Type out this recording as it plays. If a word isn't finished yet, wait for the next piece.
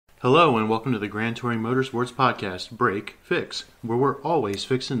Hello and welcome to the Grand Touring Motorsports Podcast, Break, Fix, where we're always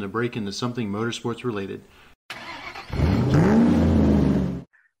fixing to break into something motorsports related.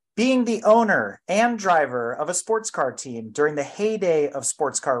 Being the owner and driver of a sports car team during the heyday of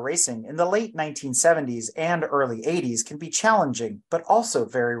sports car racing in the late 1970s and early 80s can be challenging, but also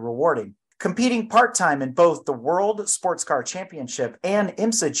very rewarding. Competing part-time in both the World Sports Car Championship and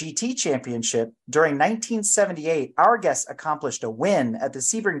IMSA GT Championship, during 1978, our guests accomplished a win at the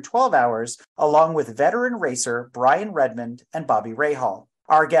Sebring 12 Hours along with veteran racer Brian Redman and Bobby Rahal.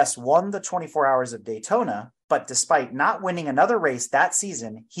 Our guests won the 24 Hours of Daytona, but despite not winning another race that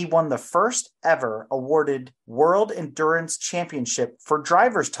season, he won the first ever awarded World Endurance Championship for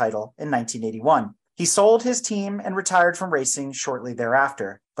driver's title in 1981. He sold his team and retired from racing shortly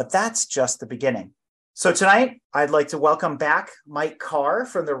thereafter, but that's just the beginning. So tonight, I'd like to welcome back Mike Carr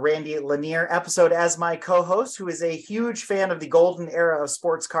from the Randy Lanier episode as my co-host, who is a huge fan of the golden era of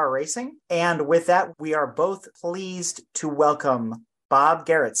sports car racing. And with that, we are both pleased to welcome Bob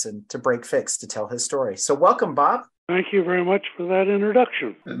Garretson to Break Fix to tell his story. So welcome, Bob. Thank you very much for that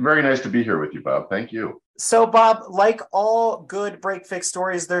introduction. Very nice to be here with you, Bob. Thank you. So, Bob, like all good break fix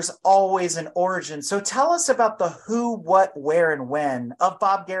stories, there's always an origin. So tell us about the who, what, where, and when of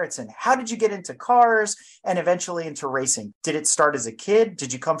Bob Garretson. How did you get into cars and eventually into racing? Did it start as a kid?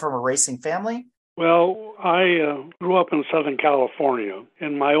 Did you come from a racing family? Well, I grew up in Southern California,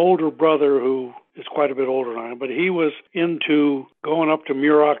 and my older brother, who is quite a bit older than I am, but he was into going up to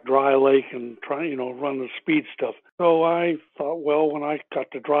Muroc Dry Lake and trying, run the speed stuff. So I thought, well, when I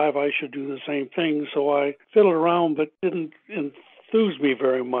got to drive, I should do the same thing. So I fiddled around, but didn't enthuse me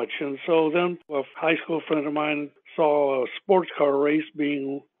very much. And so then a high school friend of mine saw a sports car race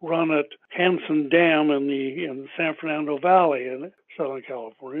being run at Hanson Dam in the San Fernando Valley in Southern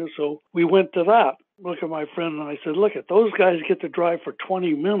California. So we went to that. Look at my friend and I said, look at those guys get to drive for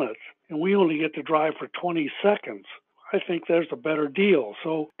 20 minutes and we only get to drive for 20 seconds. I think there's a better deal.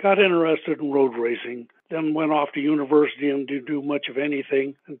 So got interested in road racing, then went off to university and didn't do much of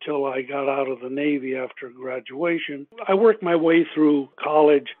anything until I got out of the Navy after graduation. I worked my way through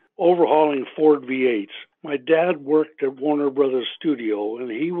college overhauling Ford V8s. My dad worked at Warner Brothers Studio,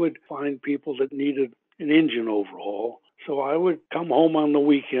 and he would find people that needed an engine overhaul. So I would come home on the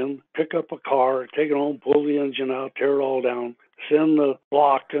weekend, pick up a car, take it home, pull the engine out, tear it all down, send the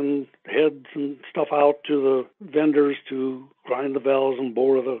block and heads and stuff out to the vendors to grind the valves and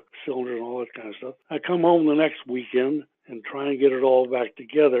bore the cylinders and all that kind of stuff. I come home the next weekend and try and get it all back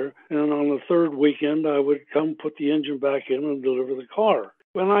together. And on the third weekend, I would come put the engine back in and deliver the car.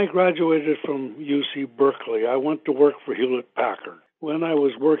 When I graduated from UC Berkeley, I went to work for Hewlett-Packard. When I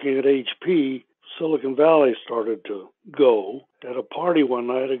was working at HP, Silicon Valley started to go. At a party one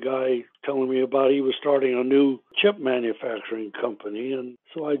night, a guy telling me about he was starting a new chip manufacturing company. And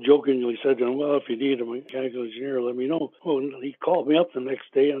so I jokingly said to him, well, if you need a mechanical engineer, let me know. Well, he called me up the next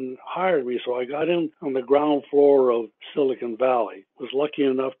day and hired me. So I got in on the ground floor of Silicon Valley. Was lucky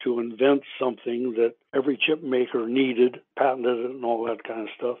enough to invent something that every chip maker needed, patented it and all that kind of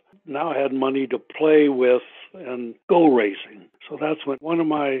stuff. Now I had money to play with and go racing. So that's when one of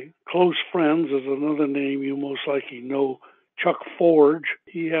my close friends is another name you most likely know, Chuck Forge.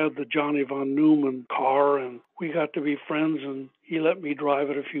 He had the Johnny von Neumann car, and we got to be friends, and he let me drive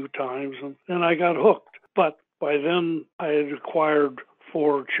it a few times, and then I got hooked. But by then, I had acquired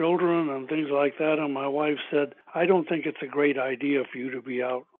 4 children and things like that, and my wife said, I don't think it's a great idea for you to be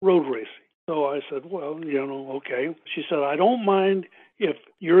out road racing. So I said, well, okay. She said, I don't mind if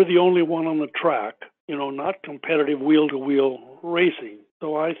you're the only one on the track, not competitive wheel-to-wheel racing.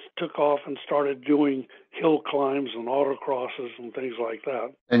 So I took off and started doing hill climbs and autocrosses and things like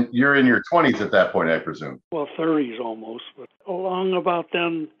that. And you're in your 20s at that point, I presume. Well, 30s almost. But along about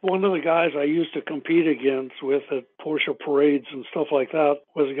then, one of the guys I used to compete against with at Porsche parades and stuff like that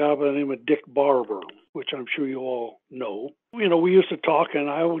was a guy by the name of Dick Barber, which I'm sure you all know. We used to talk, and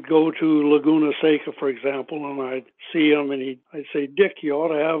I would go to Laguna Seca, for example, and I'd see him, and I'd say, Dick, you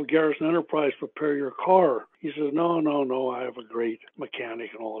ought to have Garretson Enterprise prepare your car. He says, no, I have a great mechanic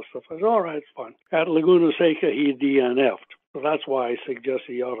and all that stuff. I said, all right, it's fine. At Laguna Seca, he DNF'd. So that's why I suggested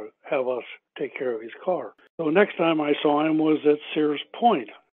he ought to have us take care of his car. So next time I saw him was at Sears Point.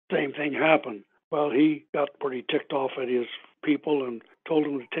 Same thing happened. Well, he got pretty ticked off at his people and told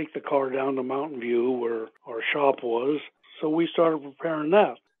him to take the car down to Mountain View where our shop was. So we started preparing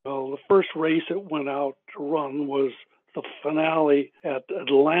that. Well, the first race it went out to run was the finale at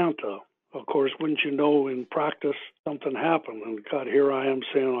Atlanta. Of course, wouldn't you know, in practice, something happened. And God, here I am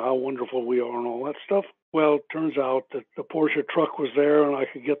saying how wonderful we are and all that stuff. Well, it turns out that the Porsche truck was there and I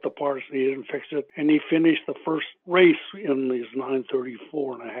could get the parts needed and fix it. And he finished the first race in his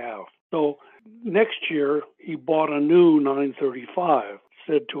 934.5. So next year, he bought a new 935.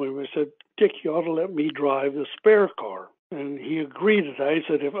 Said to him, I said, Dick, you ought to let me drive the spare car. And he agreed to that. He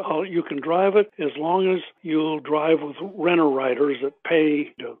said, you can drive it as long as you'll drive with renter riders that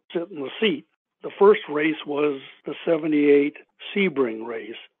pay to sit in the seat. The first race was the 78 Sebring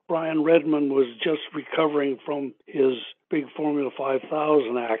race. Brian Redman was just recovering from his big Formula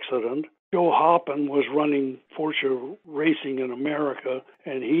 5000 accident. Joe Hoppen was running Porsche racing in America,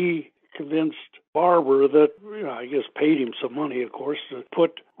 and he convinced Barber that, I guess paid him some money, of course, to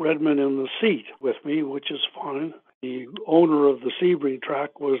put Redman in the seat with me, which is fine. The owner of the Sebring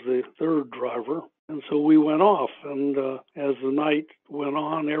track was the third driver. And so we went off, and as the night went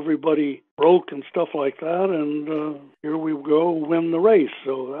on, everybody broke and stuff like that, and here we go, win the race.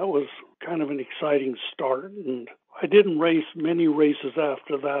 So that was kind of an exciting start, and I didn't race many races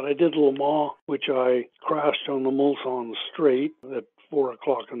after that. I did Le Mans, which I crashed on the Mulsanne Straight at 4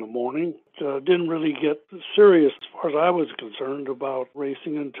 o'clock in the morning. Didn't really get serious as far as I was concerned about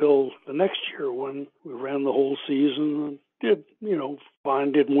racing until the next year when we ran the whole season and did,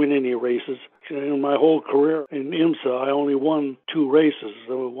 fine, didn't win any races. In my whole career in IMSA, I only won 2 races.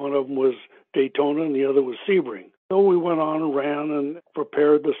 One of them was Daytona and the other was Sebring. So we went on and ran and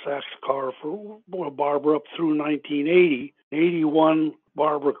prepared the Sachs car for Barbara up through 1980. In 81,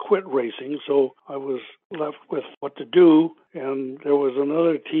 Barbara quit racing, so I was left with what to do. And there was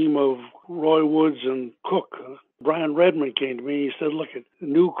another team of Roy Woods and Cook. Brian Redman came to me. He said, look, a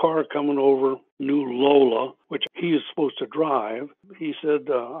new car coming over, new Lola, which he is supposed to drive. He said,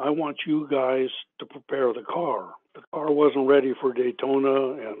 I want you guys to prepare the car. The car wasn't ready for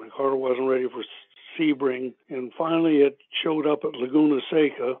Daytona, and the car wasn't ready for Sebring. And finally, it showed up at Laguna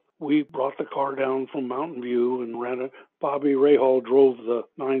Seca. We brought the car down from Mountain View and ran it. Bobby Rahal drove the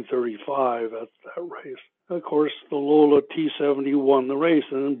 935 at that race. Of course, the Lola T70 won the race,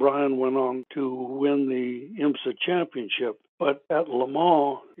 and then Brian went on to win the IMSA championship. But at Le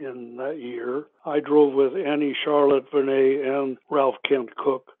Mans in that year, I drove with Annie Charlotte Vernet and Ralph Kent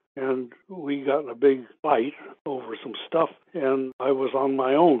Cook, and we got in a big fight over some stuff, and I was on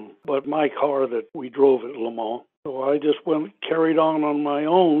my own. But my car that we drove at Le Mans, so I just carried on my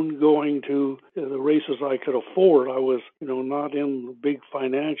own, going to the races I could afford. I was, not in the big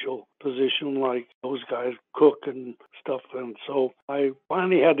financial position like those guys, Cook and stuff. And so I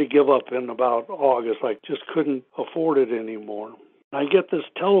finally had to give up in about August. I just couldn't afford it anymore. I get this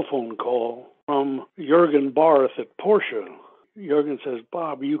telephone call from Jürgen Barth at Porsche. Jürgen says,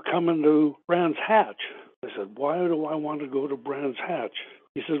 Bob, are you coming to Brands Hatch? I said, why do I want to go to Brands Hatch?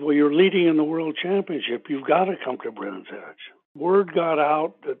 He says, well, you're leading in the World Championship. You've got to come to Brands Hatch. Word got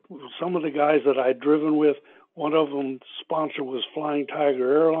out that some of the guys that I'd driven with, one of them sponsor was Flying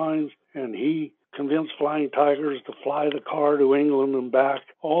Tiger Airlines, and he convinced Flying Tigers to fly the car to England and back.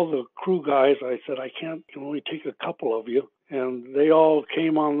 All the crew guys, I said, I can only take a couple of you. And they all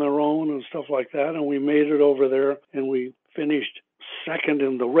came on their own and stuff like that, and we made it over there, and we finished second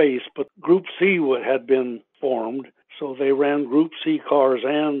in the race, but Group C had been formed, so they ran Group C cars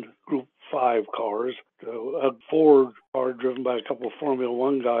and Group 5 cars. A Ford car driven by a couple of Formula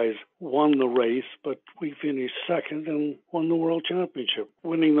One guys won the race, but we finished second and won the World Championship.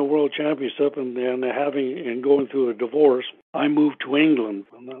 Winning the World Championship and going through a divorce, I moved to England,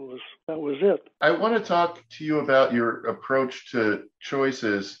 and that was it. I want to talk to you about your approach to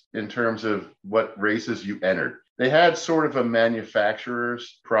choices in terms of what races you entered. They had sort of a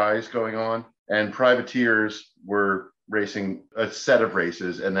manufacturer's prize going on, and privateers were racing a set of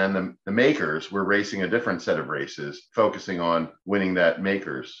races, and then the makers were racing a different set of races, focusing on winning that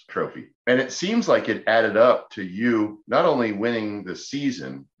makers trophy. And it seems like it added up to you not only winning the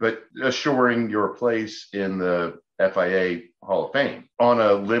season, but assuring your place in the FIA Hall of Fame on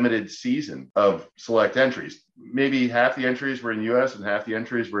a limited season of select entries. Maybe half the entries were in US and half the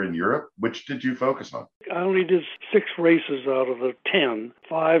entries were in Europe. Which did you focus on? I only did 6 races out of the 10,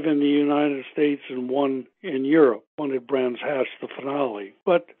 5 in the United States and 1 in Europe, 1 at Brands Hatch, the finale.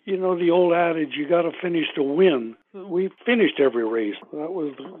 But, the old adage, you got to finish to win. We finished every race. That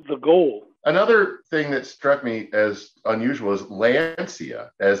was the goal. Another thing that struck me as unusual is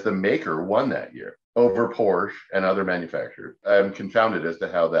Lancia, as the maker, won that year over Porsche and other manufacturers. I'm confounded as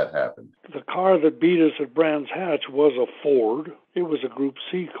to how that happened. The car that beat us at Brands Hatch was a Ford. It was a Group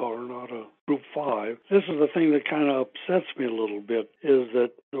C car, not a Group 5. This is the thing that kind of upsets me a little bit, is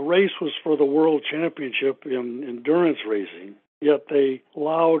that the race was for the World Championship in endurance racing, yet they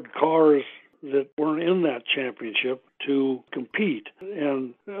allowed cars that weren't in that championship to compete.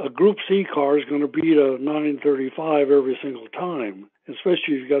 And a Group C car is going to beat a 935 every single time,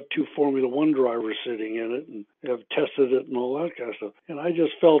 especially if you've got two Formula One drivers sitting in it and have tested it and all that kind of stuff. And I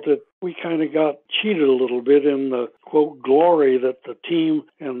just felt that we kind of got cheated a little bit in the, quote, glory that the team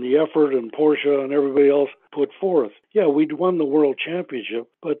and the effort and Porsche and everybody else put forth. Yeah, we'd won the World Championship,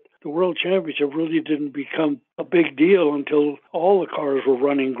 but the World Championship really didn't become a big deal until all the cars were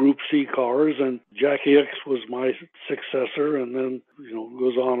running Group C cars, and Jackie X was my successor, and then, it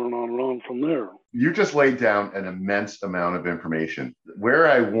goes on and on and on from there. You just laid down an immense amount of information. Where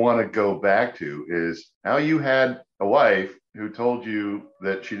I want to go back to is how you had a wife who told you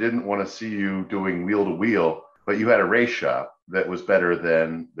that she didn't want to see you doing wheel to wheel, but you had a race shop that was better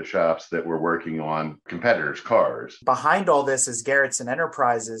than the shops that were working on competitors' cars. Behind all this is Garretson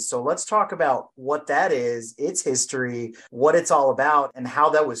Enterprises. So let's talk about what that is, its history, what it's all about, and how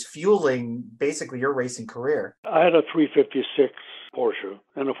that was fueling basically your racing career. I had a 356 Porsche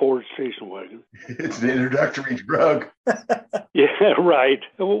and a Ford station wagon. It's an introductory drug. Yeah, right.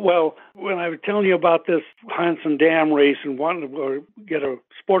 Well, when I was telling you about this Hanson Dam race and wanting to get a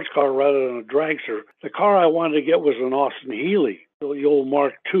sports car rather than a dragster, the car I wanted to get was an Austin Healey, the old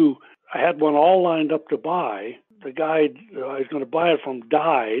Mark II. I had one all lined up to buy. The guy I was going to buy it from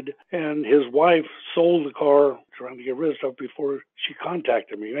died, and his wife sold the car, trying to get rid of stuff before she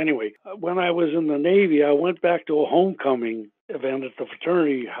contacted me. Anyway, when I was in the Navy, I went back to a homecoming event at the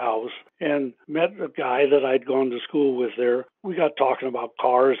fraternity house and met a guy that I'd gone to school with there. We got talking about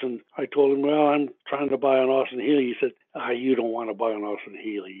cars, and I told him, well, I'm trying to buy an Austin Healey. He said, you don't want to buy an Austin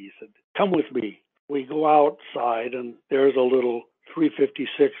Healey. He said, come with me. We go outside, and there's a little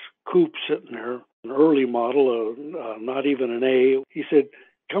 356 coupe sitting there, an early model, not even an A. He said,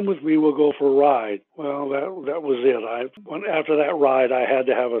 come with me, we'll go for a ride. Well, that was it. After that ride, I had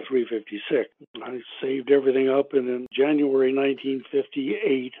to have a 356. I saved everything up, and in January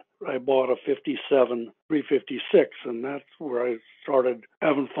 1958, I bought a 57 356, and that's where I started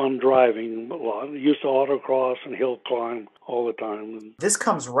having fun driving a lot. I used to autocross and hill climb all the time. This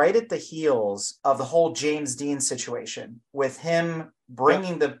comes right at the heels of the whole James Dean situation, with him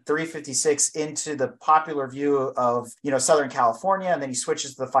bringing the 356 into the popular view of, Southern California, and then he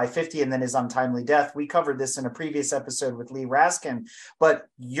switches to the 550 and then his untimely death. We covered this in a previous episode with Lee Raskin, but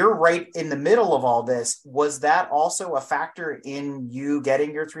you're right in the middle of all this. Was that also a factor in you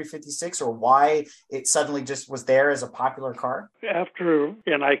getting your 356, or why it suddenly just was there as a popular car? I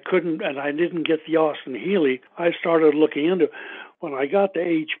didn't get the Austin Healey, I started looking into it. When I got to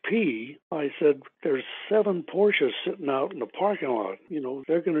HP, I said, there's 7 Porsches sitting out in the parking lot.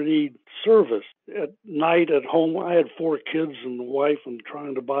 They're going to need service. At night at home, I had 4 kids and a wife and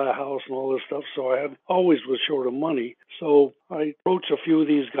trying to buy a house and all this stuff, so I always was short of money. So I approached a few of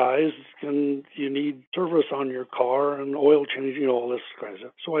these guys, and you need service on your car and oil changing, all this kind of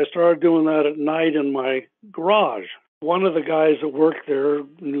stuff. So I started doing that at night in my garage. One of the guys that worked there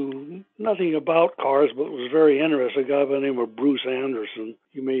knew nothing about cars, but was very interested, a guy by the name of Bruce Anderson.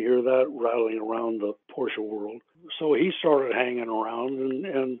 You may hear that rattling around the Porsche world. So he started hanging around,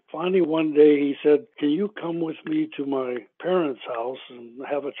 and finally one day he said, can you come with me to my parents' house and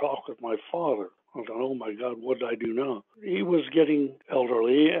have a talk with my father? I thought, oh my God, what did I do now? He was getting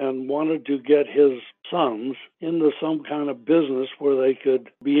elderly and wanted to get his sons into some kind of business where they could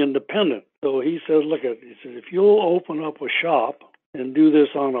be independent. So he said, if you'll open up a shop and do this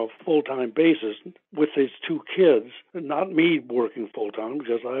on a full-time basis with his 2 kids, not me working full-time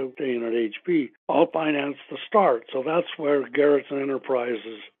because I'm staying at HP, I'll finance the start. So that's where Garretson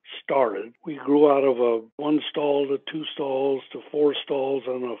Enterprises started. We grew out of a 1 stall to 2 stalls to 4 stalls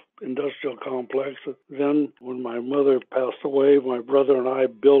in an industrial complex. Then when my mother passed away, my brother and I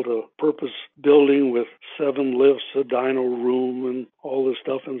built a purpose building with 7 lifts, a dyno room, and all this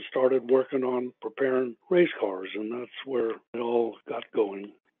stuff, and started working on preparing race cars, and that's where it all got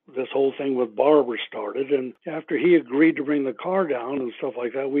going. This whole thing with Barber started, and after he agreed to bring the car down and stuff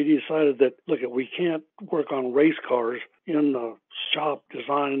like that, we decided that, we can't work on race cars in the shop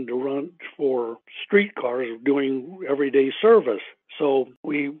designed to run for street cars doing everyday service. So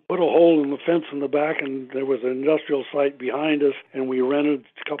we put a hole in the fence in the back, and there was an industrial site behind us, and we rented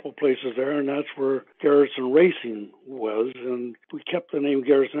a couple places there, and that's where Garretson Racing was. And we kept the name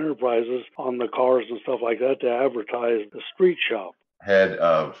Garretson Enterprises on the cars and stuff like that to advertise the street shop. Head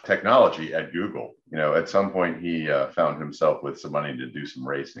of technology at Google. At some point he found himself with some money to do some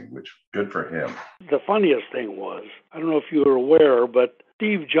racing, which good for him. The funniest thing was, I don't know if you were aware, but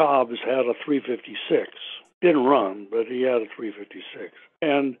Steve Jobs had a 356. Didn't run, but he had a 356.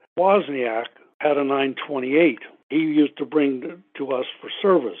 And Wozniak had a 928. he used to bring to us for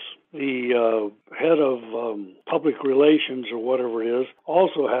service. The head of public relations or whatever it is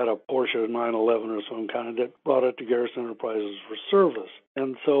also had a Porsche 911 or some kind that brought it to Garretson Enterprises for service.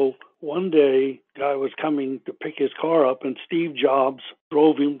 And so one day, guy was coming to pick his car up, and Steve Jobs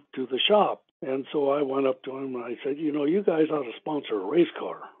drove him to the shop. And so I went up to him and I said, you guys ought to sponsor a race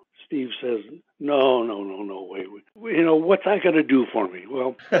car. Steve says, no, wait. What's that going to do for me?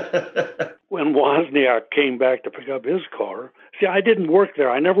 Well, when Wozniak came back to pick up his car, see, I didn't work there.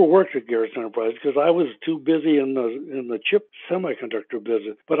 I never worked at Garretson Enterprise because I was too busy in the chip semiconductor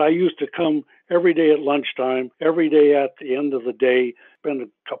business. But I used to come every day at lunchtime, every day at the end of the day, spend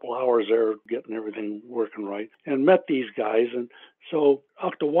a couple hours there getting everything working right, and met these guys. And so I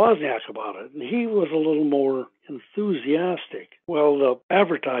talked to Wozniak about it, and he was a little more enthusiastic. Well, the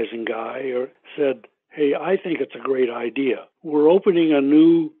advertising guy said, hey, I think it's a great idea. We're opening a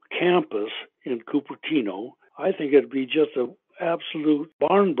new campus in Cupertino. I think it'd be just an absolute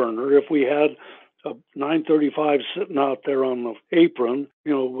barn burner if we had a 935 sitting out there on the apron,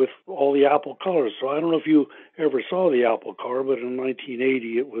 with all the Apple colors. So I don't know if you ever saw the Apple car, but in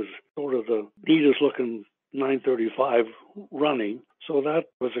 1980, it was sort of the neatest looking 935 running. So that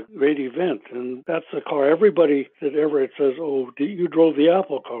was a great event. And that's the car. Everybody that ever it says, oh, you drove the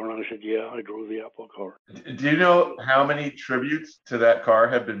Apple car? And I said, yeah, I drove the Apple car. Do you know how many tributes to that car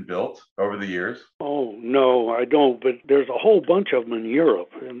have been built over the years? Oh, no, I don't. But there's a whole bunch of them in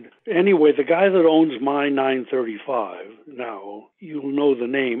Europe. And anyway, the guy that owns my 935 now, you'll know the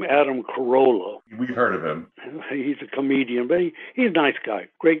name, Adam Carolla. We've heard of him. He's a comedian, but he's a nice guy,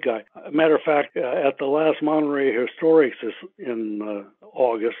 great guy. Matter of fact, at the last Monterey Historics in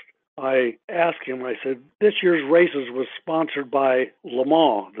August, I asked him, I said, this year's races was sponsored by Le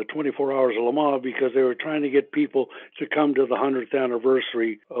Mans, the 24 Hours of Le Mans, because they were trying to get people to come to the 100th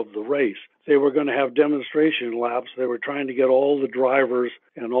anniversary of the race. They were going to have demonstration laps. They were trying to get all the drivers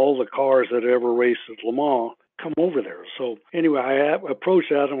and all the cars that ever raced at Le Mans come over there. So anyway, I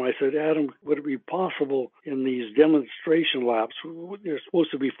approached Adam. I said, Adam, would it be possible in these demonstration laps, they're supposed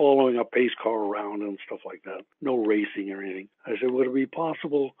to be following a pace car around and stuff like that, no racing or anything. I said, would it be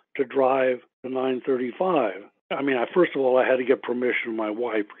possible to drive the 935? I mean, first of all, I had to get permission from my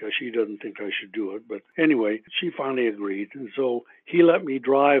wife because she doesn't think I should do it. But anyway, she finally agreed. And so he let me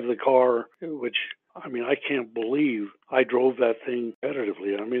drive the car, which, I mean, I can't believe I drove that thing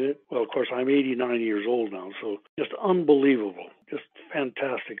competitively. I mean, of course, I'm 89 years old now, so just unbelievable. Just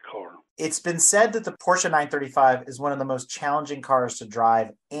fantastic car. It's been said that the Porsche 935 is one of the most challenging cars to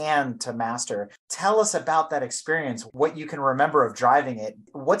drive and to master. Tell us about that experience, what you can remember of driving it.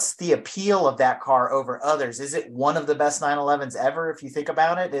 What's the appeal of that car over others? Is it one of the best 911s ever, if you think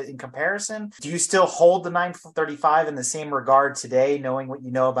about it in comparison? Do you still hold the 935 in the same regard today, knowing what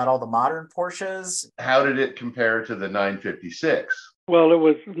you know about all the modern Porsches? How did it compare to the 956? Well,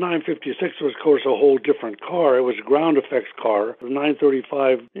 956 was, of course, a whole different car. It was a ground effects car. The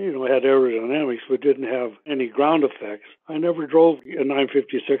 935, had aerodynamics, but didn't have any ground effects. I never drove a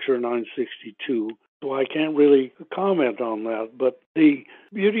 956 or a 962, so I can't really comment on that. But the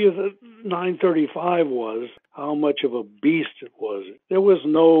beauty of the 935 was how much of a beast it was. There was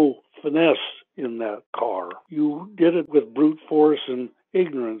no finesse in that car. You did it with brute force and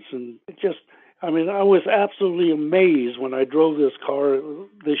ignorance, and I was absolutely amazed when I drove this car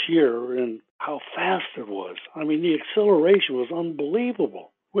this year and how fast it was. I mean, the acceleration was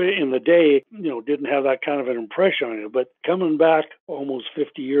unbelievable. In the day, didn't have that kind of an impression on it. But coming back almost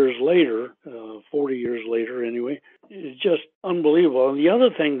 50 years later, 40 years later anyway, it's just unbelievable. And the other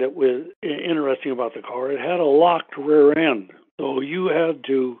thing that was interesting about the car, it had a locked rear end. So you had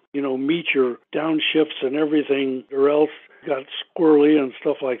to, meet your downshifts and everything, or else got squirrely and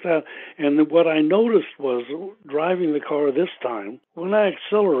stuff like that. And what I noticed was driving the car this time, when I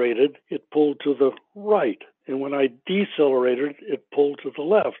accelerated, it pulled to the right. And when I decelerated, it pulled to the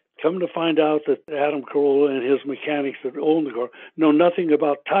left. Come to find out that Adam Carolla and his mechanics that own the car know nothing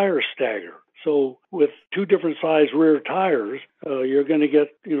about tire stagger. So with two different size rear tires, you're going to get,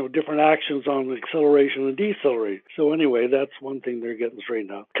 different actions on acceleration and decelerate. So anyway, that's one thing they're getting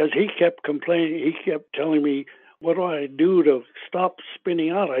straightened out. Because he kept complaining, he kept telling me, what do I do to stop spinning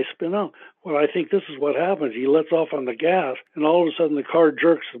out? I spin out. Well, I think this is what happens. He lets off on the gas, and all of a sudden the car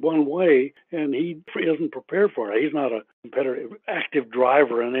jerks one way, and he isn't prepared for it. He's not a competitive, active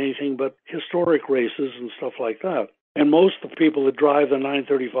driver in anything but historic races and stuff like that. And most of the people that drive the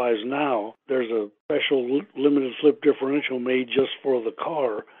 935s now, there's a special limited slip differential made just for the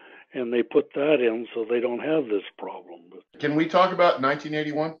car, and they put that in so they don't have this problem. But Can we talk about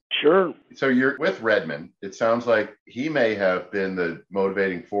 1981? sure. So you're with Redman. It sounds like he may have been the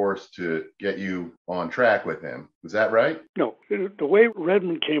motivating force to get you on track with him. Is that right? No, the way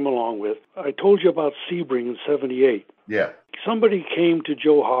Redman came along with, I told you about Sebring in 78. Yeah. Somebody came to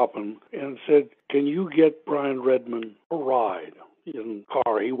Joe Hoppen and said, can you get Brian Redman a ride in the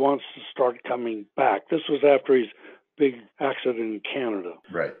car? He wants to start coming back. This was after his big accident in Canada.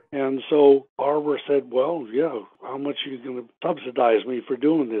 Right. And so Barbara said, well, yeah, how much are you going to subsidize me for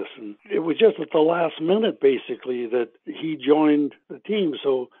doing this? And it was just at the last minute, basically, that he joined the team.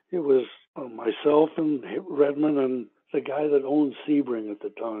 So it was myself and Redman and the guy that owned Sebring at the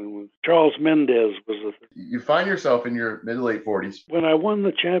time. Charles Mendez was the... You find yourself in your mid to late 40s. When I won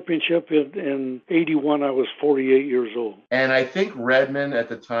the championship in 81, I was 48 years old. And I think Redman at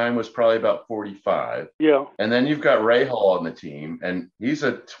the time was probably about 45. Yeah. And then you've got Rahal on the team, and he's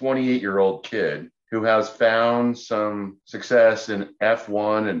a 28-year-old kid who has found some success in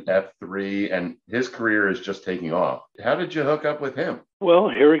F1 and F3, and his career is just taking off. How did you hook up with him? Well,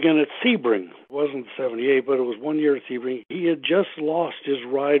 here again at Sebring. It wasn't 78, but it was 1 year at Sebring. He had just lost his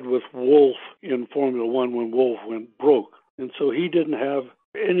ride with Wolf in Formula One when Wolf went broke. And so he didn't have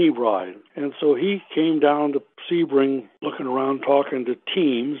any ride. And so he came down to Sebring, looking around, talking to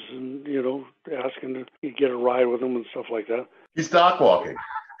teams and, asking to get a ride with them and stuff like that. He's dock walking.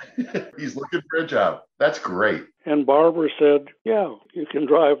 He's looking for a job. That's great. And Barbara said, yeah, you can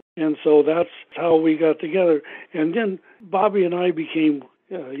drive. And so that's how we got together. And then Bobby and I became,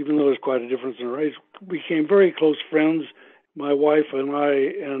 even though there's quite a difference in our age, became very close friends. My wife and I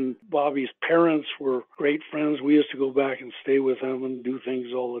and Bobby's parents were great friends. We used to go back and stay with him and do things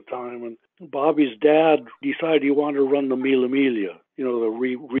all the time. And Bobby's dad decided he wanted to run the Mille Miglia, the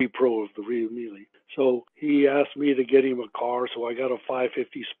repro of the Mille Miglia. So he asked me to get him a car, so I got a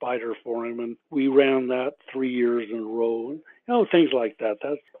 550 Spider for him, and we ran that 3 years in a row. And, things like that.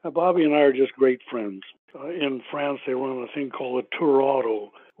 Bobby and I are just great friends. In France, they run a thing called a Tour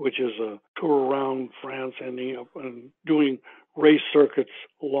Auto, which is a tour around France, ending up and doing race circuits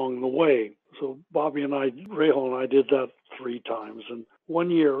along the way. So Bobby and I, Rahal and I, did that 3 times. And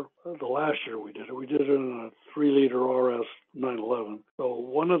 1 year, the last year we did it in a 3-liter RS 911. So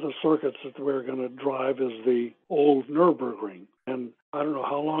one of the circuits that we're going to drive is the old Nürburgring. And I don't know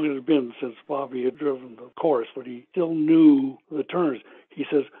how long it had been since Bobby had driven the course, but he still knew the turns. He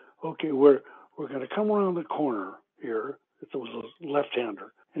says, okay, we're going to come around the corner here. It was a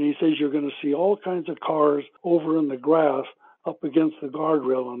left-hander. And he says, you're going to see all kinds of cars over in the grass up against the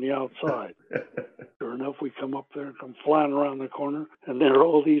guardrail on the outside. Sure enough, we come up there and come flying around the corner, and there are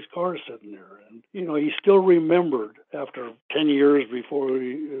all these cars sitting there. And, he still remembered, after 10 years before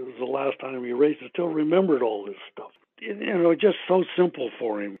it was the last time he raced, he still remembered all this stuff. Just so simple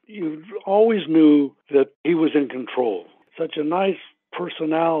for him. You always knew that he was in control. Such a nice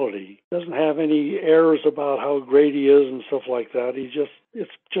personality. Doesn't have any airs about how great he is and stuff like that. It's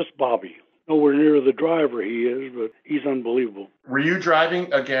just Bobby. Nowhere near the driver he is, but he's unbelievable. Were you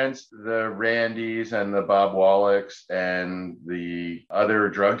driving against the Randys and the Bob Wallachs and the other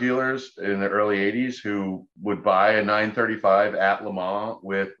drug dealers in the early 80s who would buy a 935 at Le Mans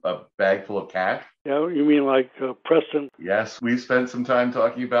with a bag full of cash? Yeah, you mean like Preston? Yes, we spent some time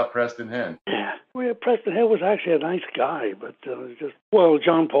talking about Preston Henn. Yeah. Well, Preston Hill was actually a nice guy, but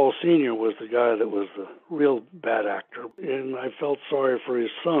John Paul Sr. was the guy that was the real bad actor. And I felt sorry for his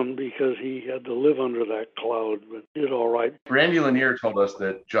son because he had to live under that cloud, but did all right. Randy Lanier told us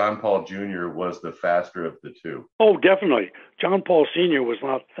that John Paul Jr. was the faster of the two. Oh, definitely. John Paul Sr. was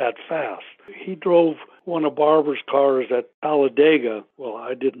not that fast. He drove one of Barbara's cars at Talladega. Well,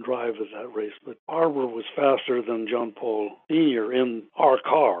 I didn't drive at that race, but Barbara was faster than John Paul Sr. in our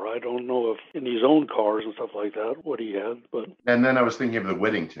car. I don't know if in his own cars and stuff like that, what he had. But And then I was thinking of the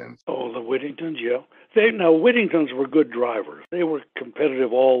Whittingtons. Oh, the Whittingtons, yeah. Whittingtons were good drivers. They were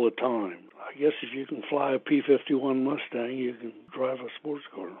competitive all the time. I guess if you can fly a P-51 Mustang, you can drive a sports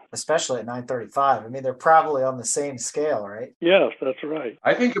car. Especially at 935. I mean, they're probably on the same scale, right? Yes, that's right.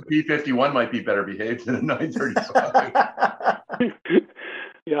 I think a P-51 might be better behaved than a 935.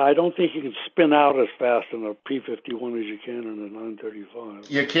 Yeah, I don't think you can spin out as fast in a P-51 as you can in a 935.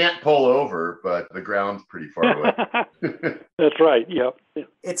 You can't pull over, but the ground's pretty far away. That's right, yep.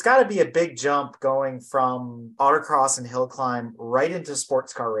 It's got to be a big jump going from autocross and hill climb right into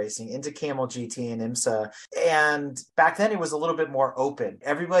sports car racing, into Camel GT and IMSA. And back then it was a little bit more open.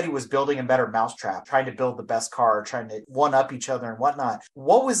 Everybody was building a better mousetrap, trying to build the best car, trying to one up each other and whatnot.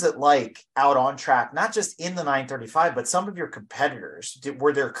 What was it like out on track, not just in the 935, but some of your competitors?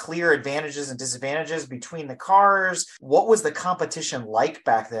 Were there clear advantages and disadvantages between the cars? What was the competition like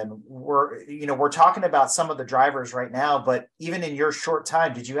back then? We're talking about some of the drivers right now, but even in your short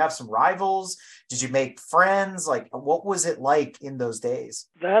time, did you have some rivals? Did you make friends? Like, what was it like in those days?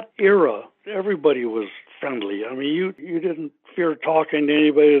 That era, everybody was friendly. I mean, you didn't fear talking to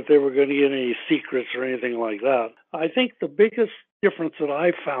anybody that they were going to get any secrets or anything like that. I think the biggest difference that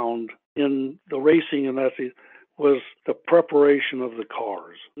I found in the racing and that was the preparation of the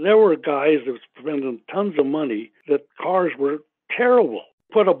cars. There were guys that were spending tons of money that cars were terrible.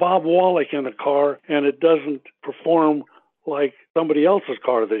 Put a Bob Wallach in a car and it doesn't perform like somebody else's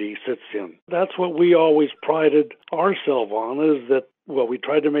car that he sits in. That's what we always prided ourselves on, is that, well, we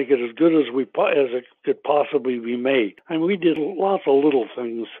tried to make it as good as it could possibly be made. I mean, we did lots of little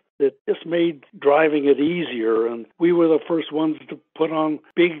things that just made driving it easier. And we were the first ones to put on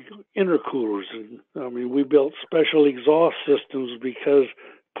big intercoolers. And I mean, we built special exhaust systems because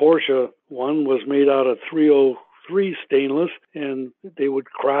Porsche one was made out of 303 stainless, and they would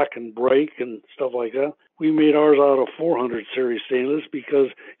crack and break and stuff like that. We made ours out of 400 series stainless because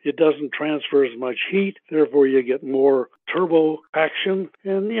it doesn't transfer as much heat. Therefore, you get more turbo action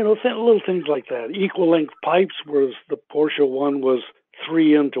and, little things like that. Equal length pipes, whereas the Porsche one was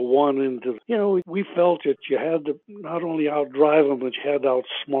 3 into 1 into, we felt that you had to not only outdrive them, but you had to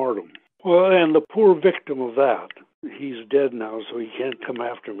outsmart them. Well, and the poor victim of that, he's dead now, so he can't come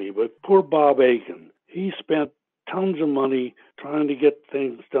after me, but poor Bob Aiken, he spent tons of money trying to get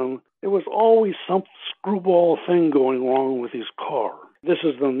things done. There was always some screwball thing going wrong with his car. This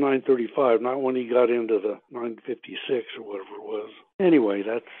is the 935, not when he got into the 956 or whatever it was. Anyway,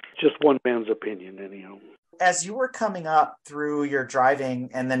 that's just one man's opinion anyhow. As you were coming up through your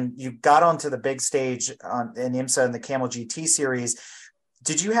driving and then you got onto the big stage in IMSA and the Camel GT series,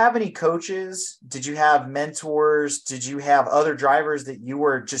 did you have any coaches? Did you have mentors? Did you have other drivers that you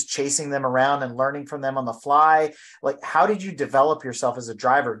were just chasing them around and learning from them on the fly? Like, how did you develop yourself as a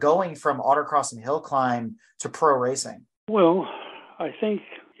driver going from autocross and hill climb to pro racing? Well, I think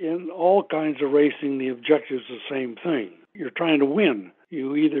in all kinds of racing, the objective is the same thing. You're trying to win.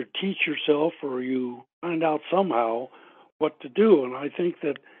 You either teach yourself or you find out somehow what to do. And I think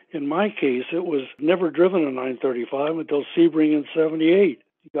that in my case, it was never driven a 935 until Sebring in 78.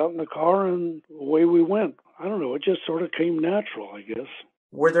 Got in the car and away we went. I don't know. It just sort of came natural, I guess.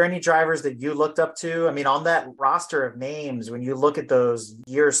 Were there any drivers that you looked up to? I mean, on that roster of names, when you look at those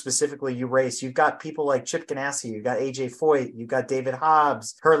years specifically you raced, you've got people like Chip Ganassi, you've got AJ Foyt, you've got David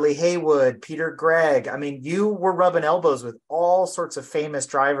Hobbs, Hurley Haywood, Peter Gregg. I mean, you were rubbing elbows with all sorts of famous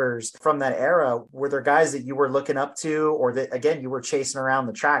drivers from that era. Were there guys that you were looking up to, or that, again, you were chasing around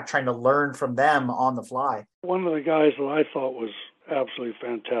the track trying to learn from them on the fly? One of the guys that I thought was absolutely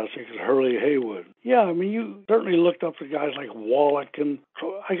fantastic is Hurley Haywood. Yeah, I mean, you certainly looked up to guys like Wallach, and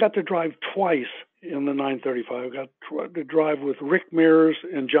I got to drive twice in the 935. I got to drive with Rick Mears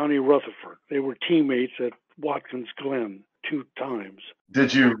and Johnny Rutherford. They were teammates at Watkins Glen 2 times.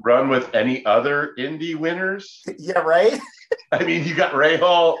 Did you run with any other Indy winners? Yeah, right? I mean, you got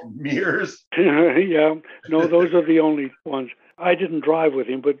Rahal, Mears. Yeah, no, those are the only ones. I didn't drive with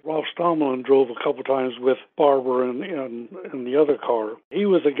him, but Ralph Stommelin drove a couple times with Barber and the other car. He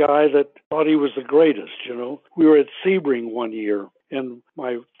was a guy that thought he was the greatest, We were at Sebring one year, and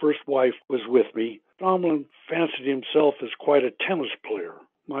my first wife was with me. Stommelin fancied himself as quite a tennis player.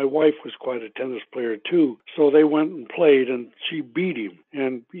 My wife was quite a tennis player, too. So they went and played, and she beat him.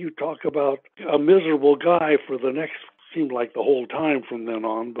 And you talk about a miserable guy for the next seemed like the whole time from then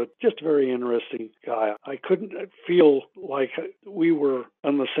on, but just a very interesting guy. I couldn't feel like we were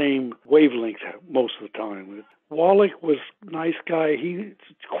on the same wavelength most of the time. Wallach was a nice guy. He's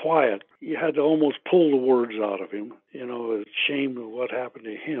quiet. You had to almost pull the words out of him. It's a shame of what happened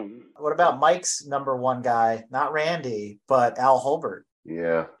to him. What about Mike's number one guy? Not Randy, but Al Holbert.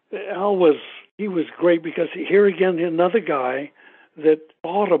 Yeah. Al was great because here again, another guy that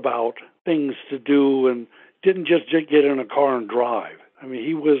thought about things to do and didn't just get in a car and drive. I mean,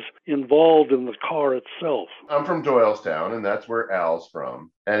 he was involved in the car itself. I'm from Doylestown, and that's where Al's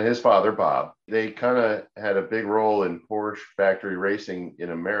from. And his father, Bob, they kind of had a big role in Porsche factory racing in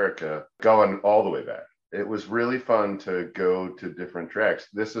America, going all the way back. It was really fun to go to different tracks.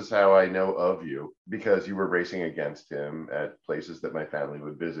 This is how I know of you, because you were racing against him at places that my family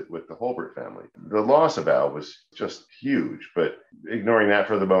would visit with the Holbert family. The loss of Al was just huge, but ignoring that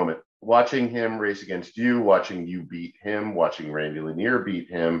for the moment, watching him race against you, watching you beat him, watching Randy Lanier beat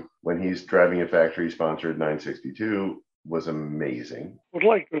him when he's driving a factory-sponsored 962 was amazing. Would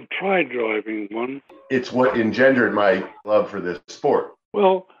like to try driving one. It's what engendered my love for this sport.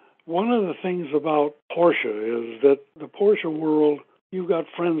 Well, one of the things about Porsche is that the Porsche world, you've got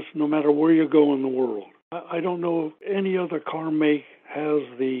friends no matter where you go in the world. I don't know if any other car make has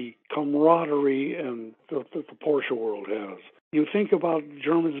the camaraderie and that the Porsche world has. You think about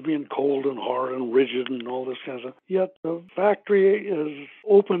Germans being cold and hard and rigid and all this kind of stuff, yet the factory is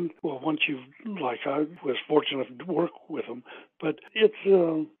open. Well, once I was fortunate to work with them, but it's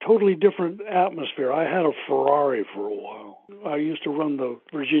a totally different atmosphere. I had a Ferrari for a while. I used to run the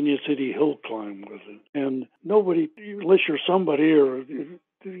Virginia City Hill Climb with it, and nobody, unless you're somebody or you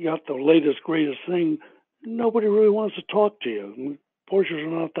got the latest, greatest thing, nobody really wants to talk to you. Porsches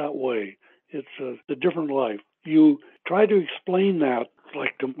are not that way. It's a different life. You try to explain that,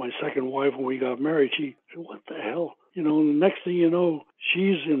 like to my second wife when we got married. She said, "What the hell?" And the next thing you know,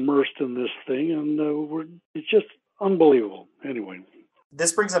 she's immersed in this thing, and it's just unbelievable. Anyway.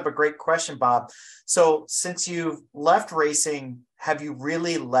 This brings up a great question, Bob. So since you've left racing, have you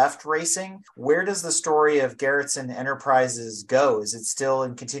really left racing? Where does the story of Garretson Enterprises go? Is it still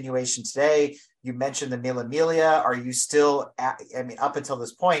in continuation today? You mentioned the Mille Miglia. Are you still, up until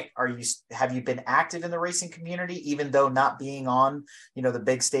this point, have you been active in the racing community, even though not being on, the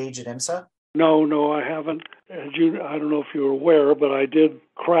big stage at IMSA? No, I haven't. I don't know if you're aware, but I did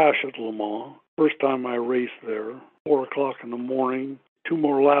crash at Le Mans. First time I raced there, 4 o'clock in the morning. 2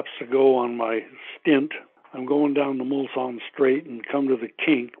 more laps to go on my stint. I'm going down the Mulsanne Straight and come to the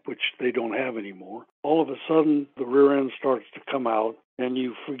kink, which they don't have anymore. All of a sudden, the rear end starts to come out, and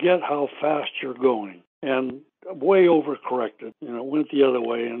you forget how fast you're going. And way overcorrected. It went the other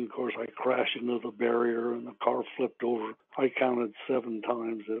way, and of course I crashed into the barrier, and the car flipped over. I counted 7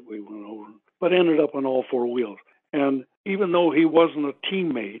 times that we went over, but ended up on all 4 wheels. And even though he wasn't a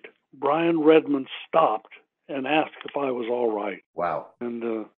teammate, Brian Redman stopped and asked if I was all right. Wow. And,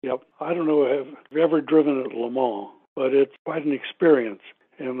 I don't know if you've ever driven at Le Mans, but it's quite an experience.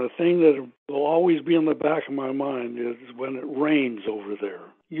 And the thing that will always be in the back of my mind is when it rains over there.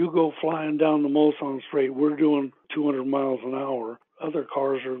 You go flying down the Mulsanne Straight, we're doing 200 miles an hour. Other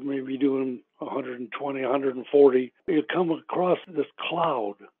cars are maybe doing 120, 140. You come across this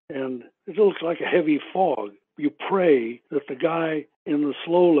cloud, and it looks like a heavy fog. You pray that the guy in the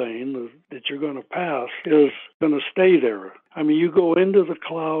slow lane that you're going to pass is going to stay there. You go into the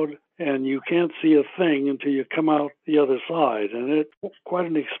cloud and you can't see a thing until you come out the other side, and it's quite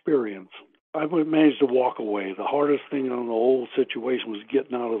an experience. I managed to walk away. The hardest thing on the whole situation was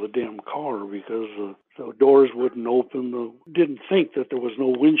getting out of the damn car because the doors wouldn't open. Didn't think that there was no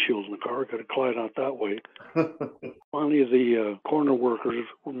windshield in the car. Could have climbed out that way. Finally, the corner workers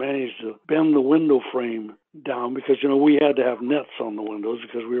managed to bend the window frame down because, we had to have nets on the windows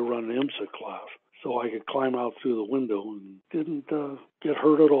because we were running IMSA class. So I could climb out through the window and didn't get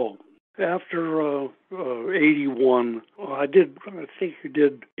hurt at all. After 81, I think I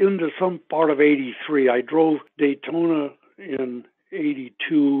did into some part of 83. I drove Daytona in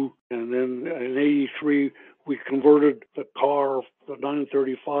 82, and then in 83, we converted the car, the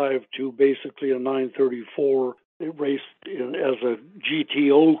 935, to basically a 934. It raced as a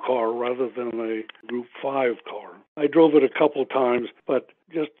GTO car rather than a Group 5 car. I drove it a couple times, but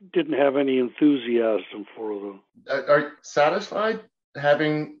just didn't have any enthusiasm for them. Are you satisfied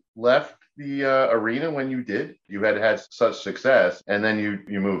having left the arena when you did? You had such success, and then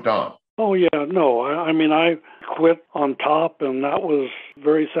you moved on. Oh, yeah, no. I quit on top, and that was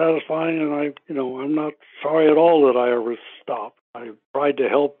very satisfying, and I'm not sorry at all that I ever stopped. I tried to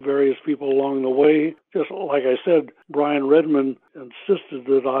help various people along the way. Just like I said, Brian Redman insisted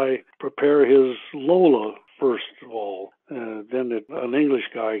that I prepare his Lola first of all. Then an English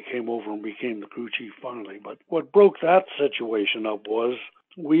guy came over and became the crew chief finally. But what broke that situation up was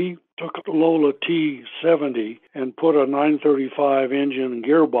we took the Lola T70 and put a 935 engine and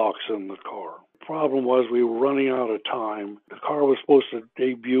gearbox in the car. The problem was we were running out of time. The car was supposed to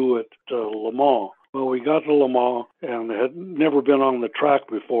debut at Le Mans. Well, we got to Le Mans and had never been on the track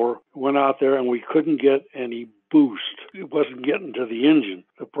before. Went out there and we couldn't get any boost. It wasn't getting to the engine.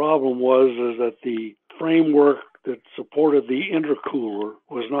 The problem was that the framework that supported the intercooler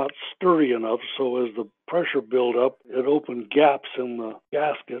was not sturdy enough, so as the pressure built up, it opened gaps in the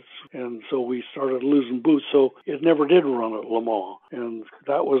gaskets, and so we started losing boots. So it never did run at Le Mans, and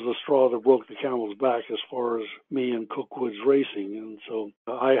that was the straw that broke the camel's back as far as me and Cook Woods Racing. And so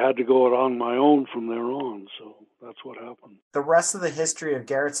I had to go it on my own from there on. So that's what happened. The rest of the history of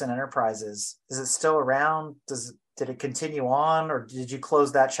Garretson Enterprises, is it still around? Did it continue on, or did you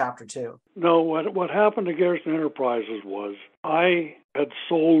close that chapter too? No, what happened to Garretson Enterprises was I had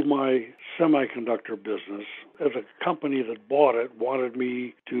sold my semiconductor business, as a company that bought it wanted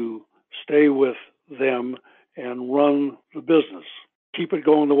me to stay with them and run the business, keep it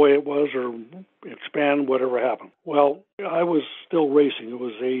going the way it was or expand whatever happened. Well, I was still racing. It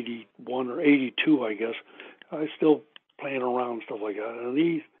was 81 or 82, I guess. I was still playing around, stuff like that. And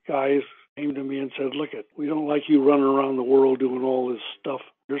these guys came to me and said, look, we don't like you running around the world doing all this stuff.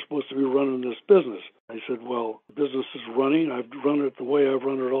 You're supposed to be running this business. I said, well, the business is running. I've run it the way I've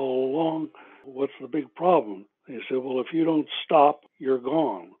run it all along. What's the big problem? They said, well, if you don't stop, you're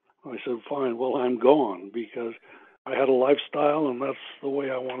gone. I said, fine, well, I'm gone because I had a lifestyle and that's the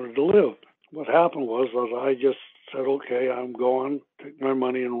way I wanted to live. What happened was that I just said, okay, I'm gone, take my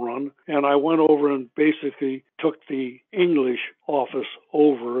money and run. And I went over and basically took the English office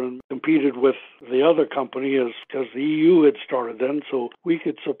over and competed with the other company because the EU had started then, so we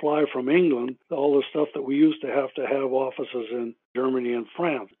could supply from England all the stuff that we used to have offices in Germany and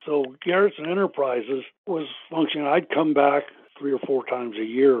France. So Garretson Enterprises was functioning. I'd come back 3 or 4 times a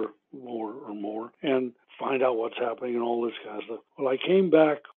year more and find out what's happening and all this kind of stuff. Well, I came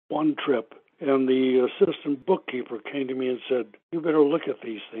back one trip, and the assistant bookkeeper came to me and said, you better look at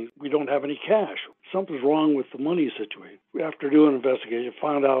these things. We don't have any cash. Something's wrong with the money situation. After doing an investigation,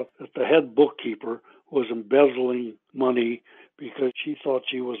 found out that the head bookkeeper was embezzling money because she thought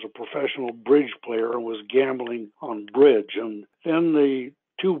she was a professional bridge player and was gambling on bridge. And then the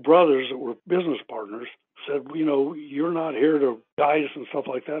 2 brothers that were business partners said, you're not here to guide us and stuff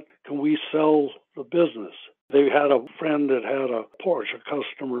like that. Can we sell the business? They had a friend that had a Porsche, a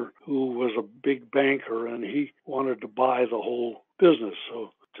customer who was a big banker, and he wanted to buy the whole business.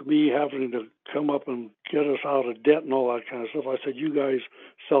 So to me, having to come up and get us out of debt and all that kind of stuff, I said, you guys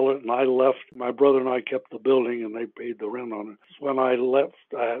sell it. And I left. My brother and I kept the building, and they paid the rent on it. When I left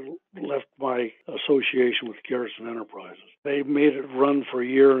my association with Garretson Enterprises. They made it run for a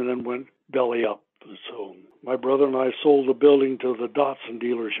year and then went belly up. So my brother and I sold the building to the Datsun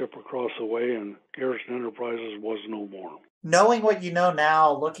dealership across the way, and Garretson Enterprises was no more. Knowing what you know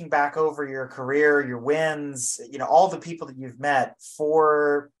now, looking back over your career, your wins, all the people that you've met,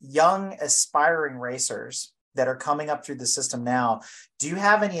 for young aspiring racers that are coming up through the system now, do you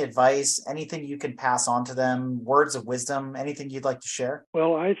have any advice, anything you can pass on to them, words of wisdom, anything you'd like to share?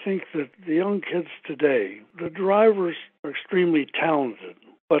 Well, I think that the young kids today, the drivers are extremely talented,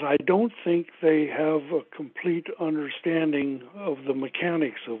 but I don't think they have a complete understanding of the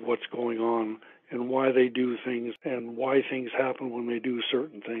mechanics of what's going on and why they do things and why things happen when they do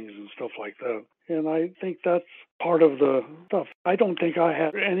certain things and stuff like that. And I think that's part of the stuff. I don't think I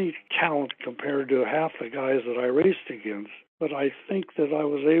had any talent compared to half the guys that I raced against, but I think that I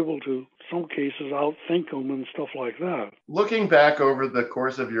was able to, in some cases, outthink them and stuff like that. Looking back over the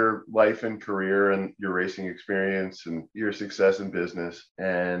course of your life and career and your racing experience and your success in business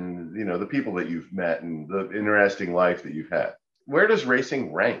and, the people that you've met and the interesting life that you've had, where does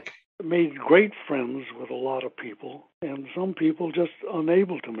racing rank? Made great friends with a lot of people, and some people just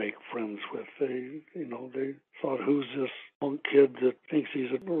unable to make friends with. They thought, who's this punk kid that thinks he's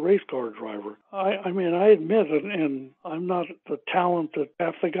a race car driver? I admit it, and I'm not the talent that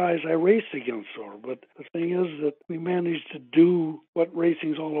half the guys I raced against are, but the thing is that we managed to do what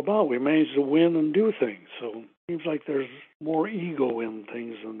racing's all about. We managed to win and do things, so it seems like there's more ego in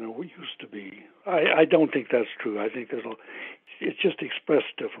things than there used to be. I don't think that's true. I think it's just expressed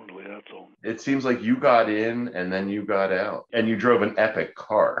differently, that's all. It seems like you got in and then you got out, and you drove an epic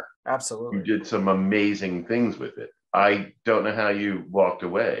car. Absolutely. You did some amazing things with it. I don't know how you walked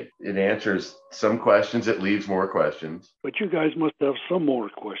away. It answers some questions. It leaves more questions. But you guys must have some more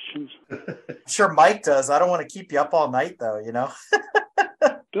questions. Sure, Mike does. I don't want to keep you up all night, though,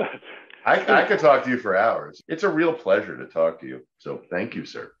 I could talk to you for hours. It's a real pleasure to talk to you. So thank you,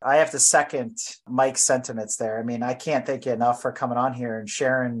 sir. I have to second Mike's sentiments there. I can't thank you enough for coming on here and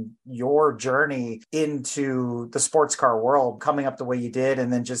sharing your journey into the sports car world, coming up the way you did,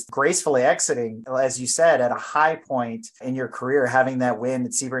 and then just gracefully exiting, as you said, at a high point in your career, having that win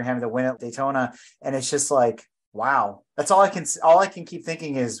at Sebring, having the win at Daytona. And it's just like, Wow. That's all I can keep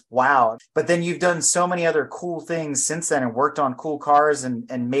thinking is wow. But then you've done so many other cool things since then and worked on cool cars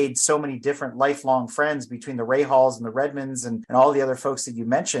and made so many different lifelong friends between the Rahals and the Redmans and all the other folks that you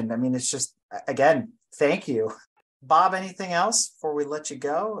mentioned. I mean, it's just, again, thank you. Bob, anything else before we let you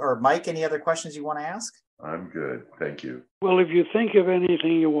go? Or Mike, any other questions you want to ask? I'm good. Thank you. Well, if you think of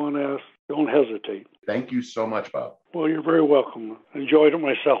anything you want to ask, don't hesitate. Thank you so much, Bob. Well, you're very welcome. Enjoyed it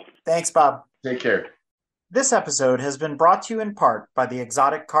myself. Thanks, Bob. Take care. This episode has been brought to you in part by the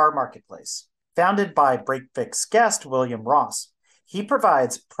Exotic Car Marketplace. Founded by Break Fix guest William Ross, he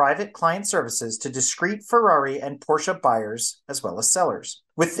provides private client services to discreet Ferrari and Porsche buyers as well as sellers.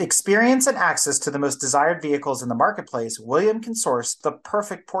 With experience and access to the most desired vehicles in the marketplace, William can source the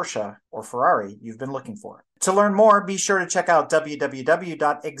perfect Porsche or Ferrari you've been looking for. To learn more, be sure to check out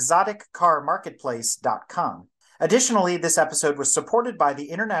www.exoticcarmarketplace.com. Additionally, this episode was supported by the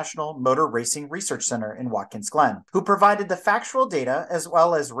International Motor Racing Research Center in Watkins Glen, who provided the factual data as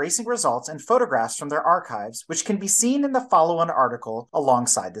well as racing results and photographs from their archives, which can be seen in the follow-on article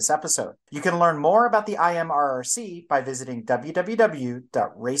alongside this episode. You can learn more about the IMRRC by visiting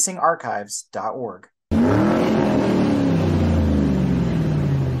www.racingarchives.org.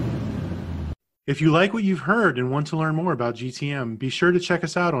 If you like what you've heard and want to learn more about GTM, be sure to check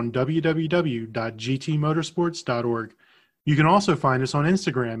us out on www.gtmotorsports.org. You can also find us on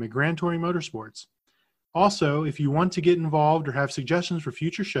Instagram at Grand Touring Motorsports. Also, if you want to get involved or have suggestions for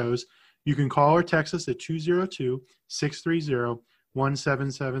future shows, you can call or text us at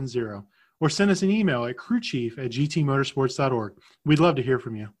 202-630-1770 or send us an email at crewchief@gtmotorsports.org. We'd love to hear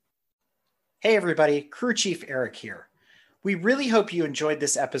from you. Hey everybody, Crew Chief Eric here. We really hope you enjoyed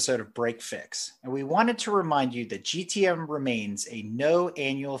this episode of Break Fix, and we wanted to remind you that GTM remains a no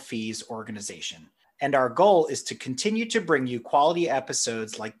annual fees organization, and our goal is to continue to bring you quality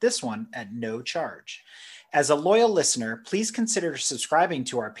episodes like this one at no charge. As a loyal listener, please consider subscribing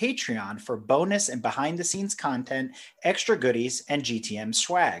to our Patreon for bonus and behind-the-scenes content, extra goodies, and GTM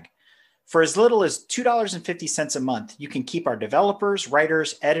swag. For as little as $2.50 a month, you can keep our developers,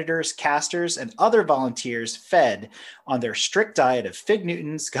 writers, editors, casters, and other volunteers fed on their strict diet of Fig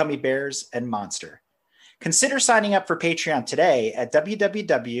Newtons, gummy bears, and Monster. Consider signing up for Patreon today at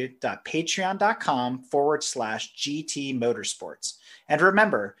www.patreon.com/GT Motorsports. And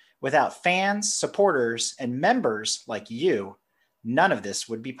remember, without fans, supporters, and members like you, none of this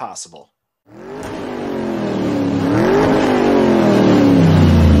would be possible.